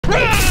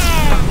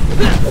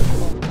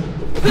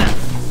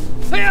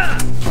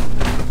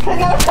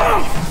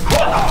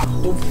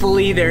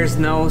Hopefully there's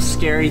no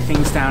scary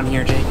things down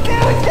here, Jake.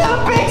 Get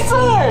a big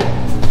sword!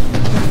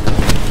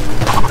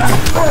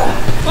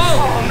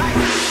 Oh,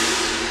 nice.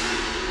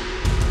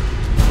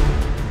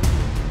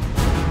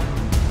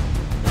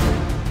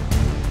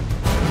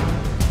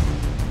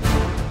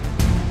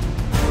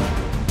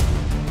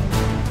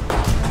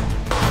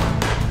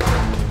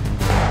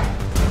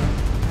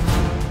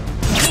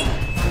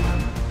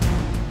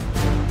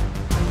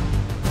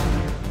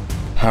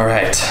 All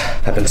right,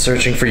 I've been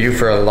searching for you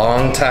for a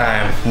long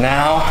time.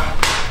 Now,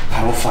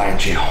 I will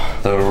find you.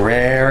 The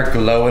rare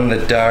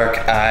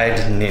glow-in-the-dark-eyed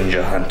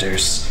ninja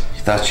hunters.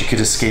 You thought you could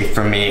escape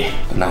from me,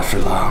 but not for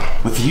long.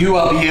 With you,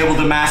 I'll be able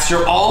to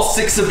master all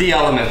 6 of the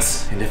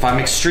elements. And if I'm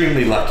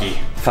extremely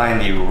lucky,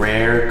 find the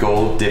rare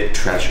gold-dipped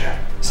treasure.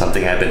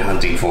 Something I've been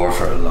hunting for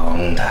a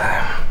long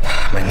time.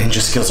 My ninja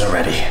skills are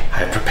ready. I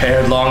have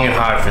prepared long and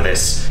hard for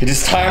this. It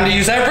is time to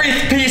use every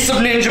piece of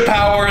ninja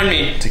power in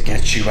me to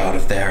get you out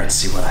of there and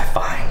see what I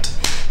find.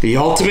 The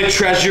ultimate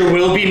treasure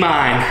will be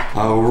mine.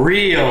 A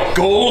real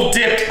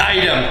gold-dipped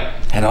item.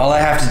 And all I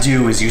have to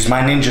do is use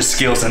my ninja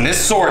skills and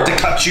this sword to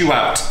cut you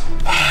out.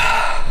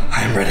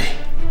 I am ready.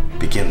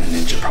 Begin the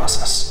ninja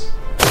process.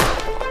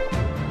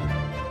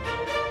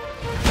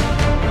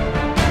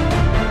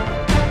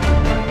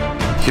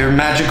 Your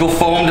magical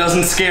foam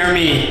doesn't scare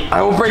me.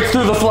 I will break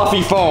through the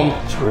fluffy foam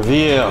to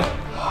reveal.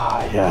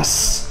 Ah,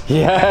 yes.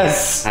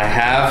 Yes! I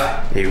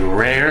have a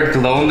rare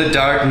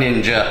glow-in-the-dark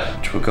ninja,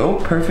 which will go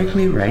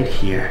perfectly right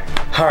here.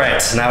 All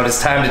right, so now it is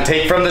time to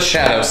take from the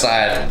shadow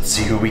side. Let's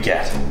see who we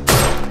get.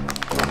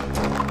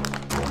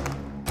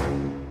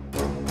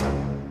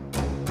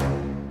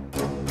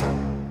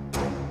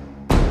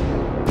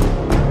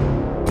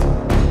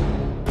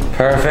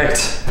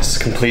 Perfect. This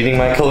is completing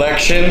my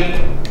collection.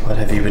 What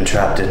have you been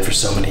trapped in for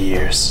so many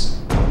years?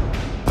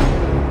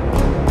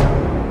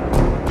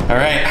 All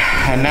right,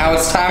 and now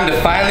it's time to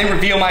finally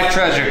reveal my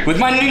treasure. With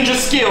my ninja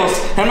skills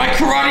and my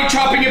karate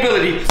chopping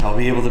ability, I'll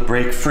be able to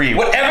break free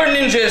whatever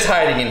ninja is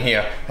hiding in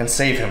here and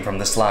save him from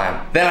the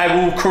slime. Then I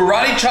will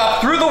karate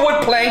chop through the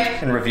wood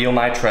plank and reveal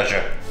my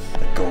treasure.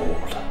 The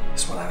gold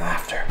is what I'm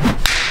after.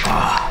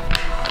 Ah.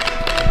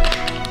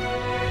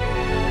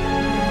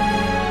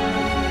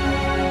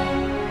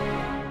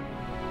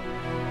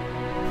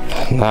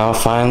 Now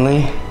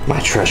finally, my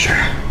treasure.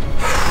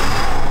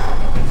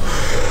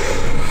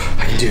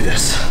 I can do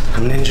this.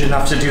 I'm ninja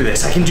enough to do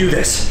this. I can do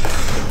this.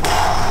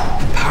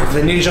 Power of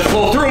the ninja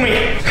flow through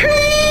me.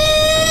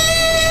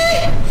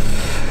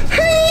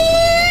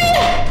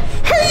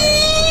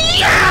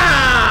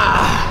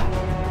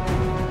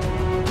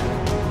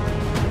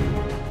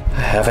 I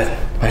have it.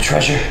 My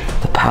treasure.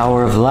 The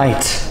power of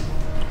light.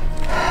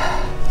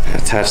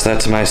 Attach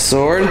that to my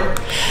sword.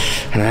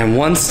 And I'm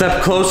one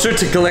step closer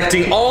to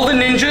collecting all the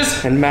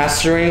ninjas and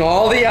mastering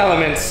all the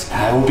elements.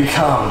 I will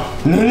become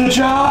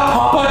Ninja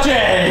Papa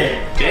J.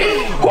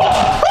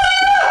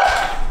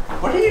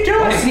 What are you doing?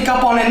 Don't sneak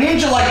up on a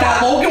ninja like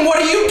that, Logan. What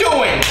are you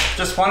doing?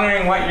 Just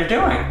wondering what you're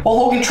doing. Well,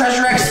 Logan,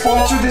 Treasure X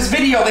sponsored this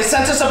video. They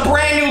sent us a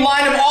brand new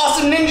line of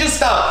awesome ninja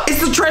stuff.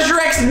 It's the Treasure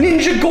X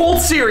Ninja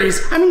Gold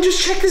series. I mean,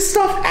 just check this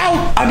stuff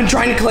out. I've been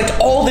trying to collect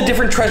all the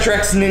different Treasure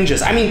X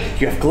ninjas. I mean,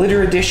 you have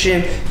glitter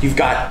edition, you've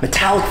got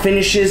metallic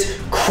finishes,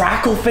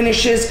 crackle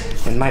finishes,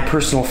 and my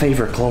personal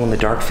favorite,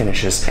 glow-in-the-dark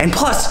finishes. And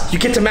plus, you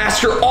get to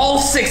master all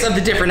 6 of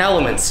the different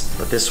elements.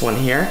 But this one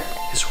here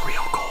is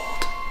real gold.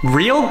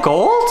 Real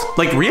gold?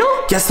 Like real?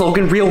 Yes,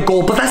 Logan, real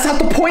gold, but that's not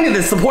the point of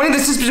this. The point of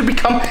this is to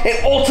become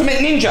an ultimate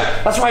ninja.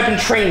 That's why I've been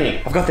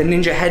training. I've got the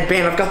ninja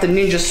headband, I've got the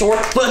ninja sword.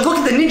 Look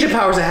at the ninja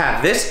powers I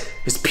have. This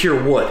is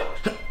pure wood.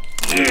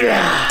 You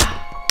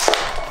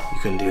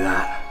couldn't do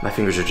that. My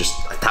fingers are just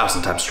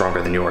 1,000 times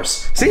stronger than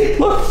yours. See,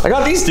 look, I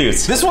got these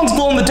dudes. This one's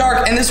glow in the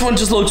dark, and this one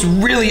just looks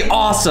really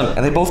awesome.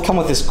 And they both come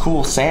with this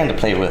cool sand to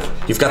play with.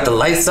 You've got the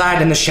light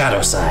side and the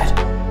shadow side.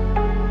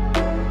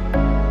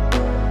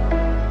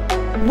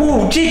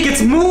 Whoa, Jake,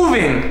 it's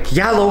moving.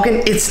 Yeah,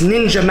 Logan, it's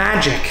ninja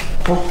magic.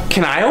 Well,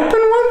 can I open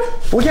one?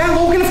 Well, yeah,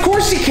 Logan, of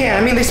course you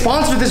can. I mean, they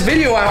sponsored this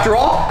video after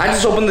all. I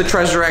just opened the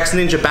Treasure X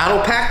Ninja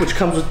Battle Pack, which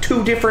comes with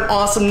 2 different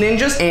awesome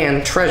ninjas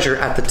and treasure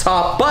at the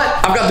top. But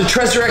I've got the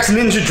Treasure X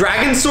Ninja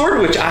Dragon Sword,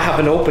 which I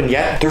haven't opened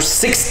yet. There's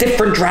 6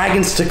 different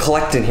dragons to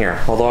collect in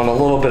here, although I'm a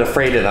little bit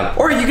afraid of them.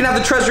 Or you can have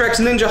the Treasure X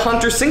Ninja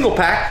Hunter Single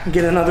Pack and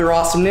get another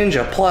awesome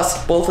ninja.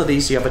 Plus, both of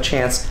these you have a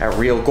chance at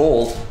real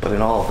gold, but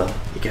in all of them,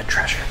 you get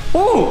treasure.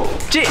 Ooh,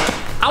 Jake,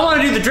 I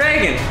want to do the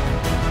dragon.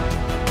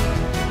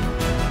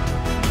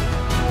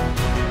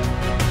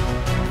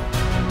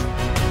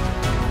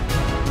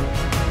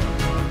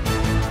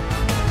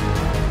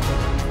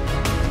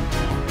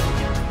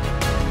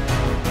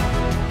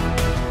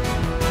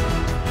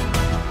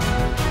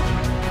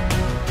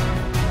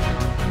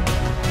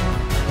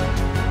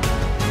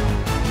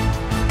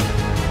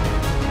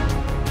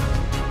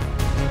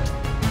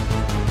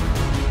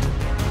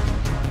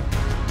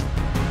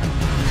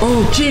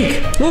 Oh,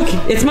 Jake, look,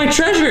 it's my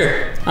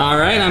treasure. All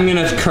right, I'm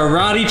gonna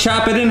karate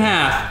chop it in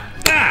half.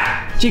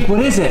 Ah! Jake,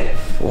 what is it?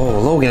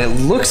 Whoa, Logan, it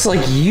looks like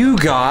you've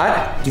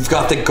got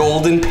the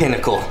golden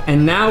pinnacle.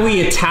 And now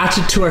we attach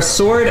it to our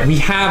sword. We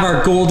have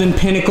our golden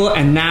pinnacle,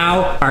 and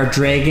now our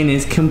dragon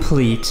is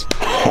complete.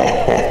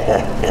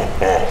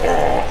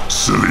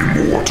 Silly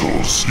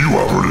mortals, you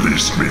have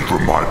released me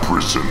from my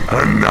prison,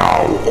 and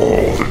now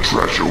all the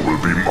treasure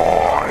will be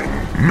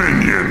mine.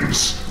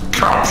 Minions,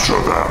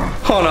 capture them.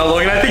 Oh no,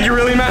 Logan, I think you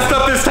really messed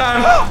up this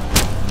time.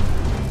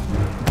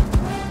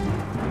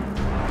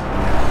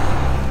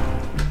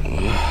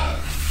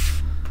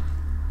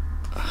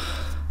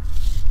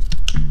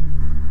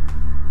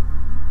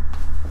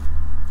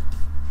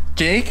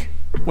 Jake,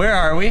 where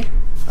are we?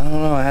 I don't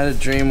know, I had a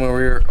dream where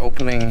we were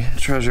opening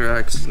Treasure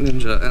X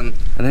Ninja, and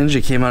a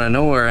ninja came out of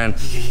nowhere and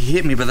he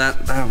hit me, but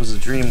that was a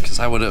dream because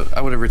I would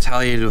have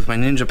retaliated with my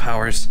ninja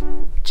powers.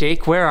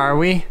 Jake, where are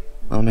we?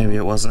 Well, maybe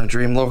it wasn't a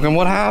dream, Logan.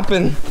 What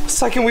happened? The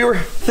second we were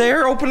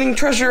there opening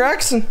Treasure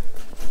X, and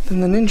then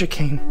the ninja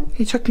came.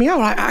 He took me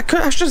out.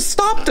 I should have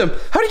stopped him.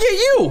 How'd he get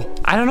you?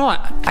 I don't know.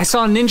 I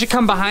saw a ninja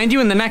come behind you,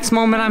 and the next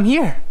moment I'm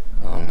here.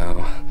 Oh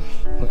no.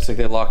 Looks like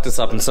they locked us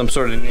up in some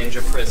sort of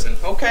ninja prison.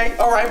 Okay,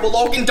 all right, well,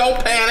 Logan, don't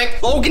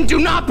panic. Logan, do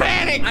not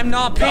panic. I'm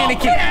not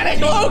panicking. Don't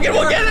panic, Logan,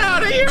 we'll get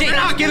out of here. Jake,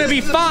 it's gonna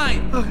be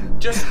fine.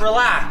 Just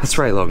relax. That's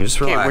right, Logan,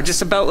 just relax. Okay, we're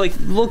just about,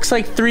 looks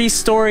like 3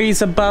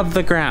 stories above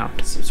the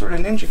ground. Some sort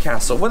of ninja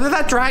castle. What did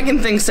that dragon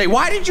thing say?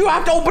 Why did you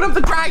have to open up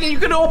the dragon? You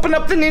could open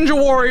up the ninja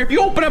warrior.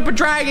 You open up a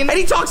dragon, and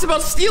he talks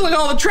about stealing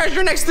all the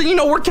treasure. Next thing you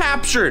know, we're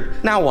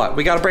captured. Now what?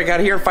 We gotta break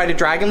out of here and fight a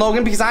dragon,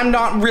 Logan? Because I'm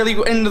not really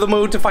into the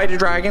mood to fight a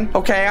dragon.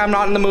 Okay, I'm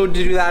not in the mood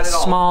to do that at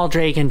all. Small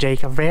dragon,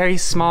 Jake. A very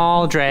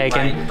small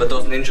dragon. Right, but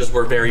those ninjas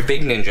were very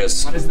big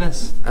ninjas. What is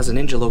this? As a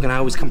ninja, Logan, I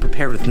always come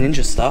prepared with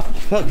ninja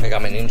stuff. Look, I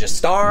got my ninja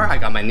star. I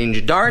got my ninja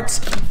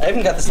darts. I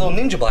even got this little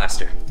ninja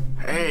blaster.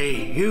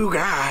 Hey, you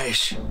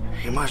guys.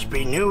 You must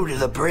be new to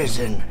the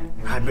prison.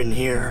 I've been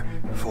here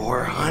for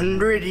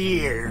 100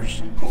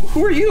 years.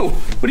 Who are you?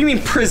 What do you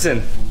mean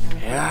prison?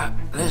 Yeah,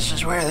 this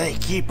is where they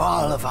keep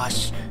all of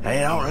us.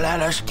 They don't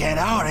let us get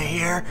out of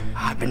here.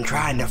 I've been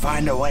trying to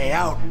find a way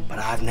out, but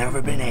I've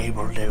never been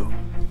able to.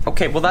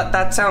 Okay, well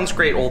that sounds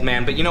great, old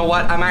man, but you know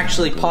what? I'm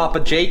actually Papa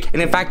Jake,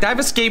 and in fact, I've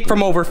escaped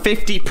from over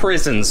 50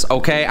 prisons,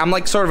 okay? I'm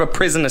like sort of a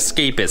prison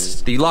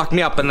escapist. You lock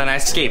me up and then I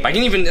escape. I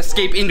can even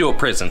escape into a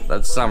prison.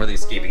 That's not really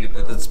escaping,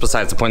 that's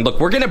besides the point. Look,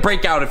 we're gonna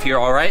break out of here,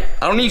 all right?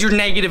 I don't need your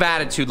negative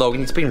attitude,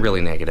 Logan. It's being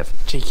really negative.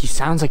 Jake, he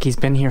sounds like he's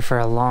been here for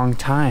a long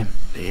time.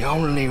 The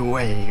only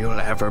way you'll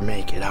ever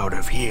make it out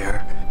of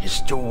here is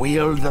to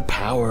wield the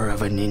power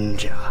of a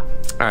ninja.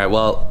 All right,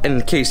 well,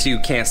 in case you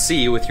can't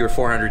see with your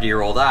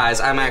 400-year-old eyes,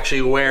 I'm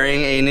actually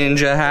wearing a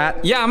ninja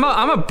hat. Yeah,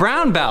 I'm a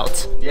brown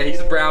belt. Yeah, he's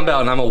a brown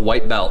belt and I'm a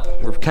white belt.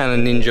 We're kind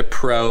of ninja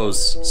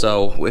pros.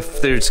 So if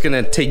they're just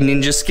gonna take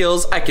ninja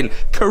skills, I can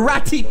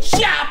karate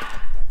chop.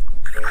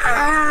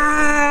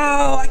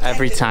 Ow!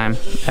 Every time.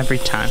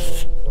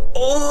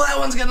 Oh, that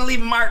one's gonna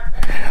leave a mark.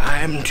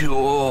 I'm too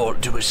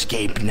old to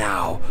escape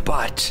now,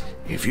 but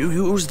if you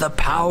use the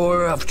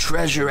power of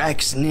Treasure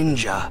X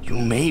Ninja, you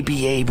may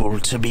be able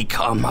to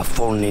become a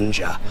full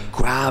ninja.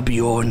 Grab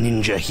your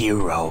ninja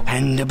hero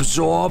and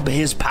absorb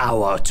his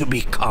power to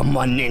become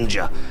a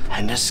ninja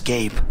and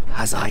escape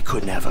as I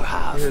could never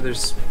have. Here,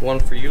 there's one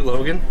for you,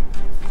 Logan.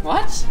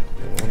 What?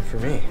 One for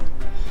me.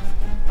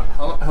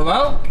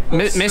 Hello?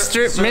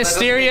 Mr.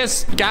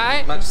 Mysterious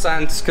guy? Much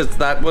sense, because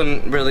that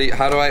one really,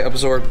 how do I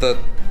absorb the,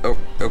 oh,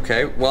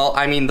 okay. Well,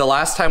 I mean, the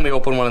last time we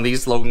opened one of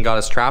these, Logan got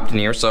us trapped in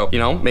here, so, you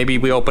know, maybe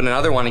we open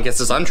another one and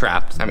gets us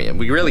untrapped. I mean,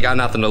 we really got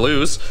nothing to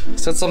lose. It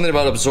said something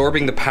about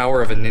absorbing the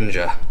power of a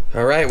ninja.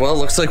 All right, well,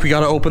 looks like we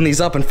gotta open these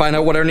up and find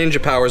out what our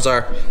ninja powers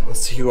are. Let's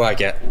see who I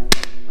get.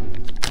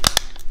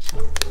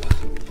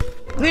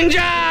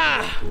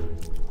 Ninja!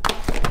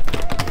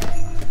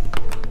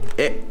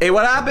 Hey,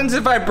 what happens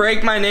if I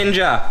break my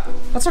ninja?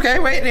 That's okay,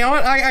 wait, you know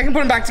what? I can put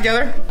them back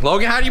together.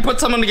 Logan, how do you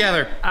put someone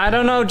together? I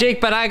don't know, Jake,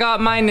 but I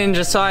got my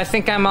ninja, so I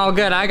think I'm all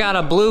good. I got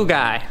a blue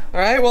guy. All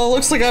right, well, it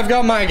looks like I've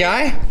got my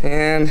guy.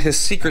 And his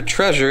secret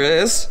treasure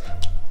is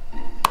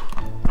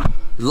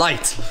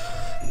light.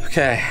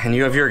 Okay, and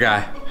you have your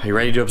guy. Are you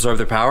ready to absorb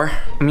their power?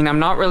 I mean, I'm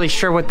not really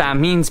sure what that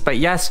means, but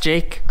yes,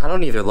 Jake. I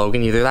don't either,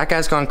 Logan. Either that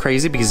guy's gone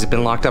crazy because he's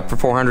been locked up for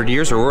 400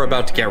 years, or we're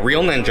about to get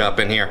real ninja up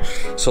in here.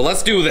 So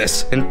let's do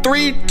this. In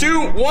 3,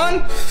 2,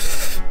 1.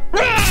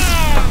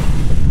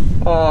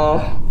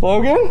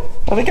 Logan?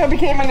 I think I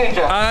became a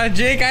ninja.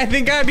 Jake, I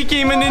think I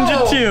became a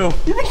ninja too.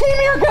 You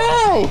became your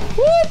guy.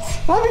 What?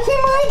 I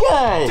became my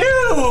guy.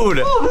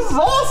 Dude. Oh, this is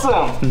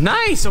awesome.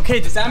 Nice. Okay,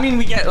 does that mean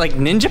we get like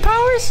ninja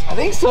powers? I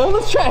think so.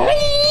 Let's try.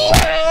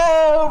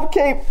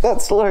 Okay,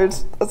 that still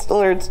hurts. That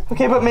still hurts.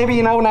 Okay, but maybe,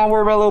 you know, now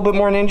we're a little bit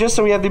more ninja,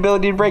 so we have the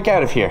ability to break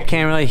out of here.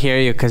 Can't really hear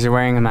you because you're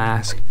wearing a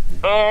mask.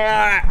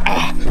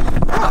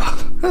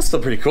 That's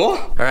still pretty cool.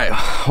 All right,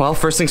 well,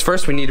 first things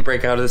first, we need to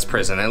break out of this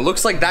prison. And it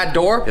looks like that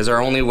door is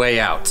our only way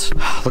out.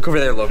 Look over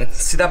there, Logan.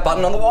 See that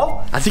button on the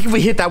wall? I think if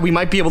we hit that, we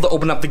might be able to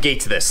open up the gate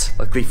to this.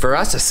 Luckily for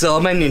us, I still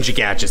have my ninja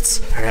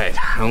gadgets. All right,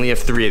 I only have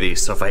 3 of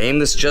these, so if I aim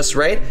this just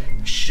right,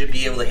 I should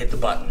be able to hit the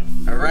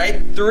button. All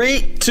right,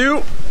 3, 2,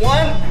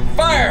 1,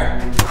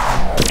 fire!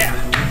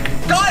 Yeah.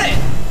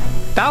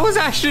 That was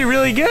actually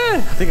really good. I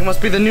think it must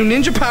be the new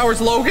ninja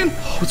powers, Logan.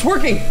 Oh, it's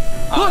working.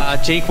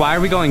 Look. Jake, why are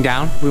we going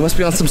down? We must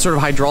be on some sort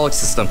of hydraulic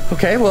system.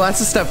 Okay, well,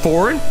 that's a step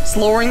forward. It's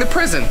lowering the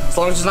prison. As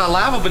long as there's not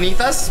lava beneath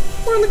us,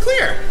 we're in the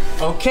clear.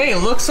 Okay,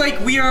 looks like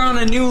we are on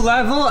a new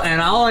level, and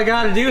all I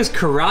gotta do is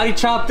karate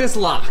chop this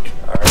lock.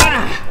 All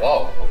right.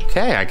 Whoa.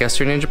 Okay, I guess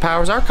your ninja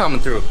powers are coming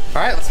through. All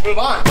right, let's move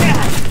on.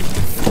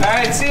 All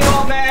right, see you,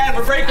 old man.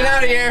 We're breaking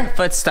out of here.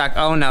 Foot stuck.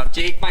 Oh no,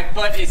 Jake, my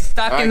foot is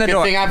stuck in the good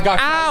door. thing I've got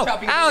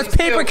Ow, it's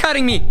paper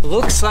cutting me.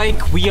 Looks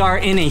like we are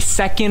in a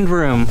second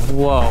room.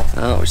 Whoa.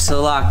 Oh, we're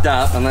still locked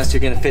up unless you're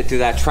gonna fit through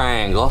that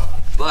triangle.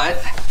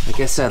 But, like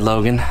I said,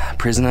 Logan,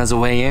 prison has a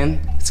way in,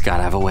 it's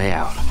gotta have a way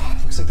out.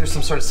 Looks like there's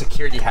some sort of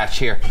security hatch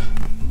here.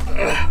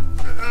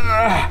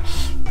 I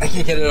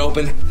can't get it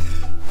open.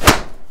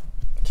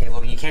 Okay,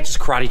 Logan, you can't just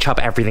karate chop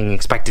everything and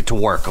expect it to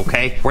work,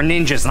 okay? We're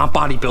ninjas, not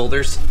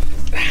bodybuilders.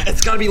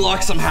 It's gotta be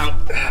locked somehow.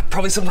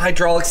 Probably some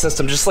hydraulic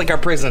system, just like our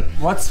prison.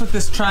 What's with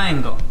this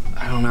triangle?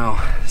 I don't know.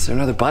 Is there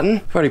another button?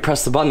 I've already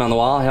pressed the button on the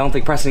wall. I don't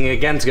think pressing it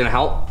again is gonna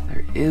help.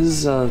 There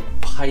is a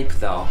pipe,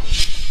 though.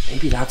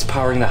 Maybe that's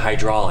powering the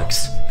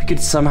hydraulics. If we could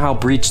somehow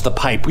breach the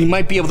pipe, we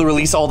might be able to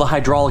release all the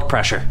hydraulic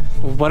pressure.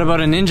 What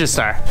about a ninja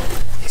star?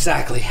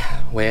 Exactly.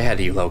 Way ahead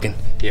of you, Logan.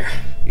 Here,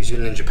 use your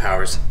ninja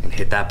powers and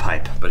hit that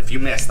pipe. But if you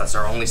miss, that's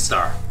our only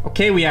star.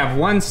 Okay, we have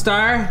 1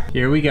 star.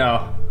 Here we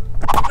go.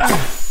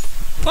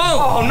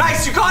 Oh,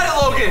 nice, you got it,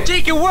 Logan!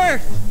 Jake, it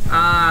worked!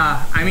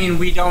 I mean,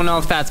 we don't know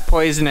if that's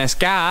poisonous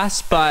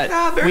gas, but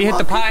we hit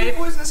the pipe.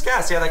 Poisonous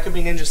gas, yeah, that could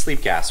be ninja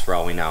sleep gas for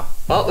all we know.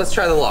 Well, let's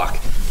try the lock.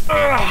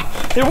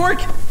 It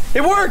worked!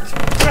 It worked!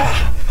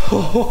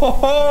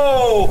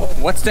 Oh,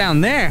 What's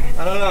down there?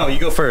 I don't know, you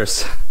go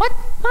first. What?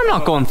 I'm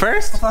not going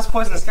first. If that's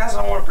poisonous gas,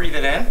 I don't want to breathe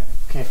it in.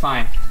 Okay,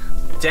 fine.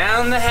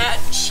 Down the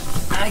hatch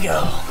I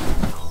go.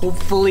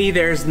 Hopefully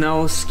there's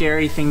no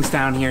scary things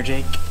down here,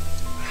 Jake.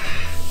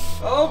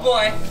 Oh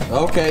boy.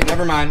 Okay,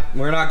 never mind.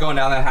 We're not going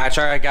down that hatch.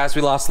 All right, guys,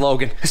 we lost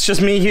Logan. It's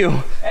just me, you.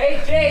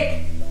 Hey,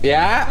 Jake.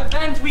 Yeah? There's a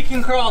vent we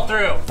can crawl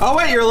through. Oh,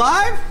 wait, you're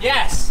alive?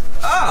 Yes.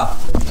 Oh.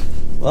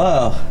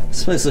 Whoa,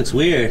 this place looks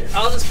weird.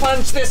 I'll just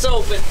punch this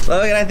open.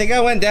 Logan, I think I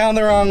went down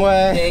the wrong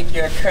way. Jake,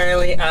 you're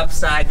currently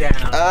upside down.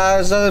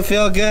 This doesn't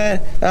feel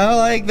good. I don't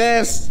like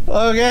this.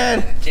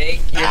 Logan.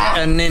 Jake, you're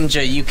a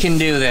ninja. You can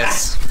do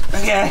this.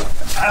 Okay.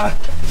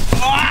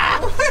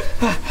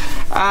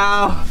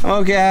 Ow.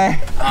 Okay.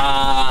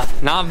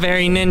 Not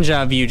very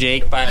ninja of you,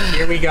 Jake, but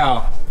here we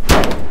go.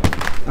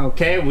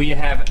 Okay, we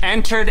have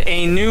entered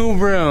a new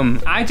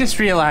room. I just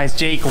realized,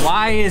 Jake,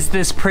 why is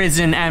this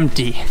prison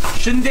empty?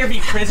 Shouldn't there be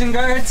prison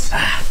guards?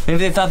 Maybe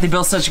they thought they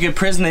built such a good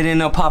prison they didn't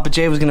know Papa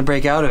J was gonna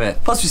break out of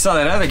it. Plus we saw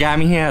that other guy, I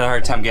mean, he had a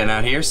hard time getting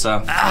out here,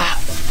 so.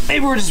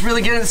 Maybe we're just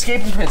really good at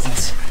escaping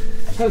prisons.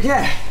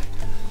 Okay.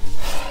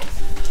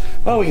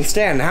 Well, we can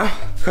stand now.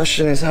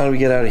 Question is, how do we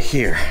get out of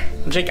here?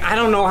 Jake, I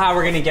don't know how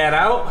we're gonna get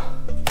out.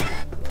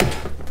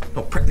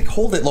 No,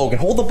 hold it, Logan.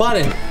 Hold the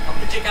button.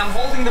 Okay, Jake, I'm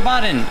holding the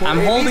button. I'm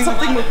holding the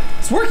button.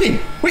 It's working.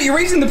 Wait, you're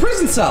raising the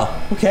prison cell.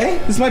 Okay,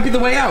 this might be the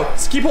way out.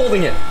 Just keep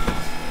holding it.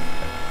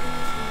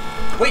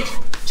 Wait,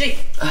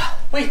 Jake.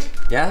 Wait.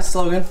 Yes,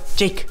 Logan?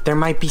 Jake, there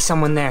might be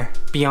someone there.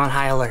 Be on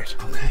high alert.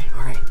 Okay,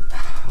 all right.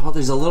 Well,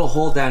 there's a little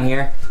hole down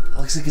here. It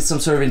looks like it's some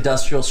sort of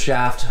industrial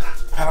shaft.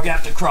 We're gonna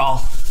have to crawl.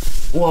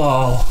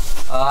 Whoa.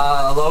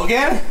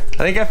 Logan? I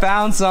think I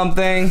found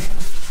something.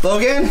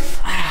 Logan?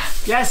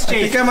 Yes,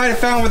 Jake. I think I might have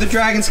found where the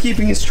dragon's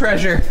keeping his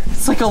treasure.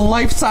 It's like a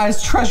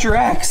life-size Treasure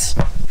X.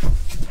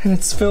 And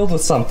it's filled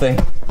with something.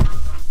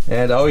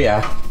 And oh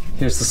yeah,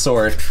 here's the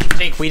sword.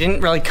 Jake, we didn't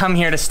really come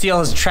here to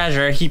steal his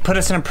treasure. He put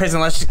us in a prison.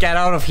 Let's just get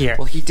out of here.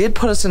 Well, he did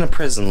put us in a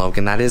prison,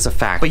 Logan. That is a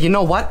fact. But you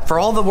know what? For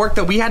all the work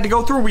that we had to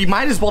go through, we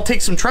might as well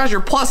take some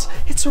treasure. Plus,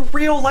 it's a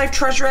real-life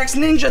Treasure X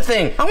ninja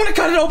thing. I want to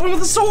cut it open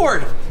with a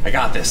sword. I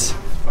got this.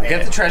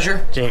 Get the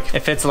treasure. Jake,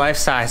 if it's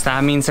life-size,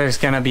 that means there's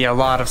gonna be a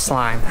lot of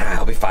slime.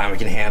 I'll be fine, we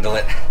can handle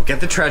it. We'll get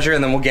the treasure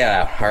and then we'll get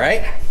out, all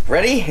right?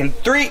 Ready? In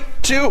 3,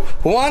 2,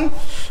 1.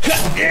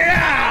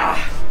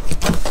 Yeah!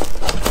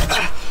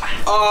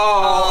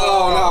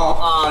 Oh, no.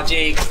 Oh,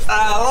 Jake.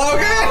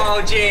 Logan!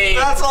 Oh, Jake.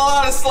 That's a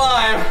lot of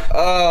slime.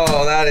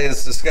 Oh, that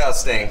is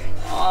disgusting.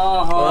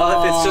 Oh,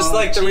 Well, if it's just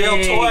like the real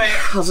Jake. toy,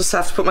 I'll just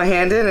have to put my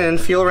hand in and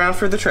feel around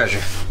for the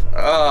treasure.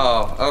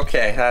 Oh,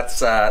 okay, that's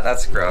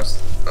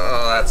gross.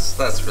 Oh,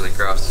 that's really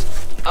gross.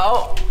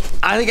 Oh,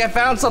 I think I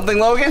found something,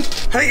 Logan. I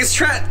think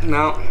it's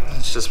No,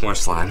 it's just more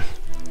slime.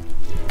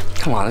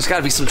 Come on, there's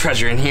gotta be some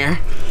treasure in here.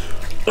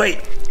 Wait,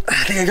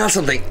 I think I got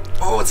something.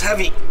 Oh, it's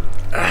heavy.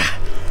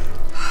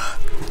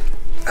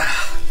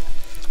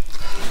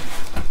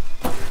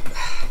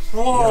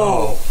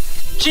 Whoa.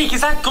 Jake,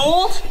 is that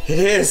gold? It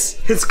is.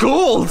 It's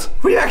gold.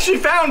 We actually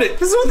found it.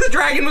 This is what the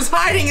dragon was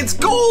hiding. It's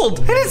gold.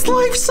 And it's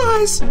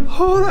life-size.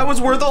 Oh, that was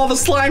worth all the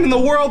slime in the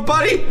world,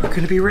 buddy. We're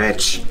gonna be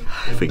rich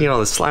if we can get all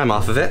this slime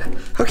off of it.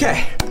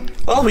 Okay.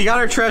 Well, we got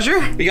our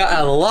treasure. We got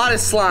a lot of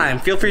slime.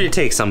 Feel free to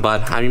take some,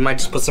 bud. I mean, might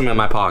just put some in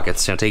my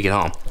pockets. You know, take it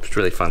home. It's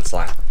really fun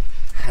slime.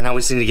 And now we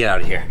just need to get out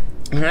of here.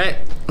 All right.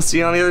 I'll see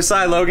you on the other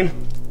side, Logan.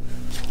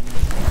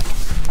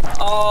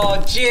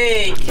 Oh,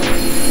 Jake.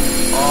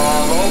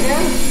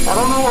 Logan? I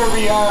don't know where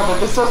we are, but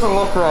this doesn't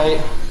look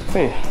right.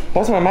 Wait,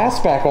 why's my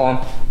mask back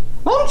on?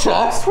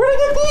 Nunchucks? Where'd I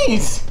get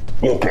these?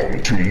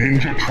 Welcome to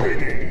Ninja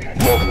Training.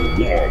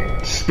 Level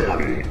 1,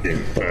 starting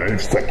in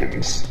 5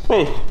 seconds.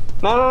 Wait,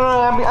 no,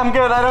 I'm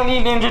good. I don't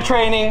need ninja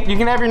training. You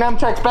can have your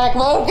nunchucks back.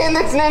 Logan,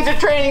 it's ninja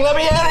training. Let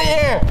me out of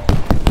here.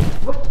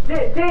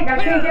 Jake, I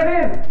can't get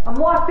in. I'm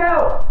locked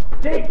out.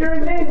 Jake, you're a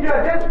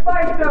ninja. Just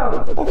fight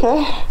them.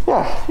 Okay,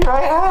 yeah, you're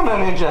right. I am a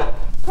ninja.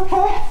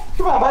 Okay,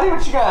 come on, buddy.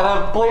 What you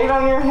got? A blade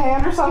on your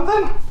hand or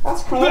something?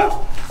 That's cool.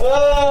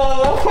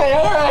 Oh, okay,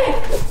 all right.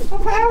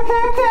 Okay.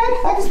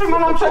 I can spin my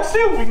nunchucks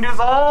too. We can do this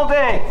all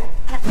day.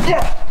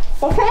 Yeah.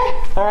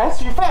 Okay. All right.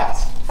 So you're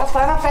fast. That's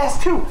fine. I'm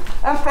fast too.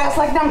 I'm fast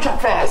like nunchuck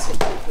fast.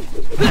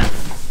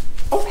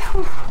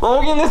 Okay.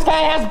 Logan, this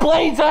guy has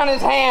blades on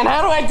his hand.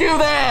 How do I do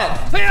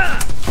that?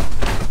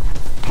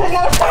 Okay,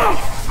 now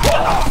fast.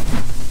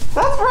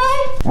 That's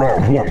right.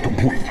 Round 1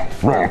 complete.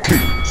 Round 2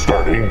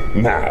 starting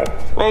now.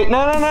 Wait, no.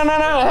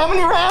 How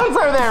many rounds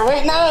are there?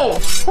 Wait, no.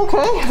 Okay,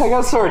 I got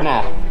a sword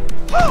now.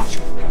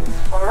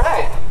 All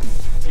right.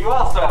 You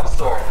also have a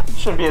sword.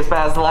 Shouldn't be as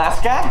bad as the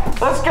last guy.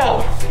 Let's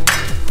go.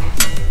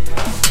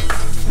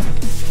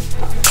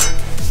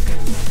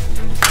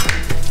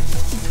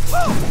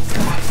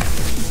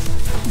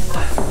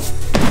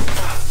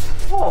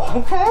 Oh,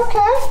 okay.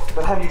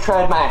 But have you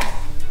tried my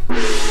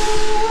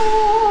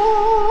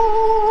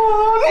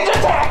ninja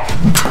attack?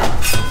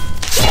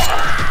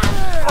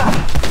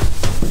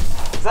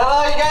 Is that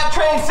all you got,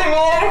 Train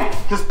Simulator?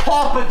 Because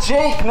Papa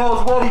Jake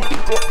knows what he's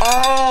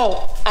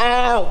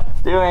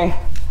doing.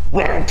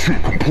 Round 2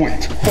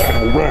 complete.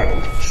 Final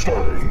round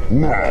starting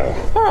now.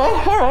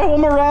 All right. One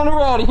more round and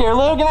we're out of here.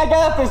 Logan, I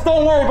got this.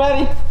 Don't worry,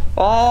 buddy.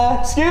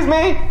 Excuse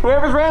me.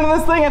 Whoever's running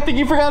this thing, I think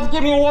you forgot to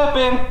give me a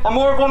weapon. I'm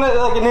more of one of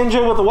like a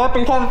ninja with a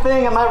weapon kind of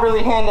thing. I'm not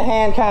really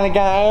hand-to-hand kind of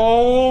guy.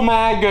 Oh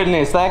my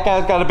goodness, that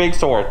guy's got a big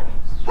sword.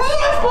 How am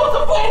I supposed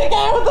to fight a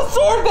guy with a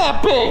sword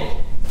that big?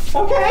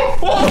 Okay.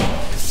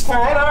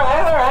 All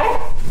right.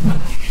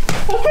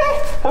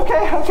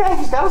 Okay.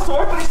 He's got a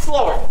sword, but he's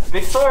slower.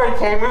 Big sword,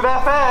 can't move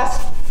that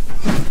fast.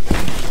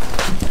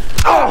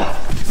 Okay.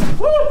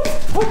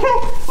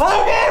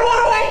 Logan, what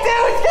do I do?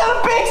 He's got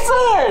a big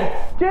sword.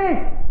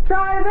 Jake,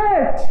 try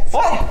this.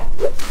 What?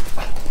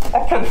 A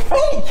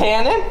confetti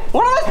cannon?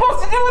 What am I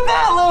supposed to do with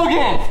that,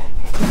 Logan?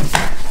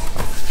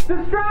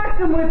 Distract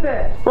him with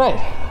it. Right.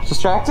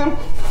 Distract him?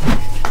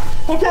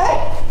 Okay.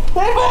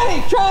 Hey,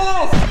 buddy, try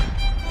this.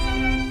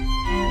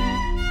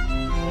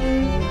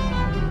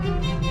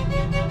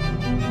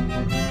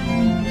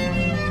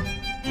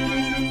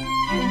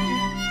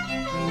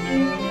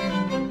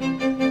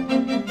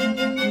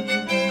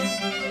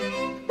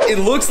 It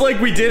looks like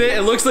we did it.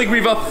 It looks like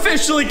we've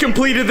officially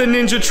completed the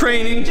ninja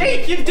training.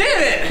 Jake, you did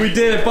it! We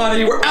did it,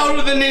 buddy. We're out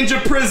of the ninja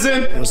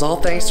prison. It was all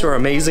thanks to our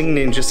amazing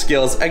ninja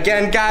skills.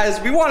 Again, guys,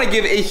 we want to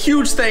give a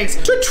huge thanks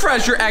to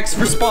Treasure X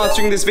for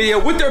sponsoring this video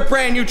with their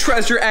brand new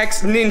Treasure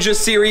X Ninja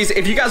series.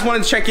 If you guys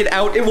want to check it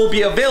out, it will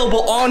be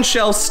available on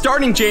shelves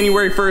starting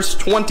January 1st,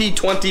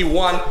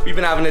 2021. We've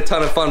been having a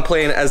ton of fun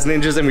playing as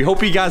ninjas, and we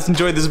hope you guys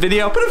enjoyed this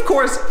video. But of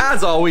course,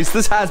 as always,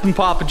 this has been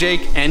Papa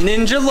Jake and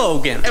Ninja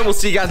Logan. and we'll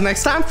see you guys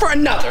next time for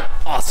another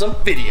awesome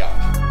video.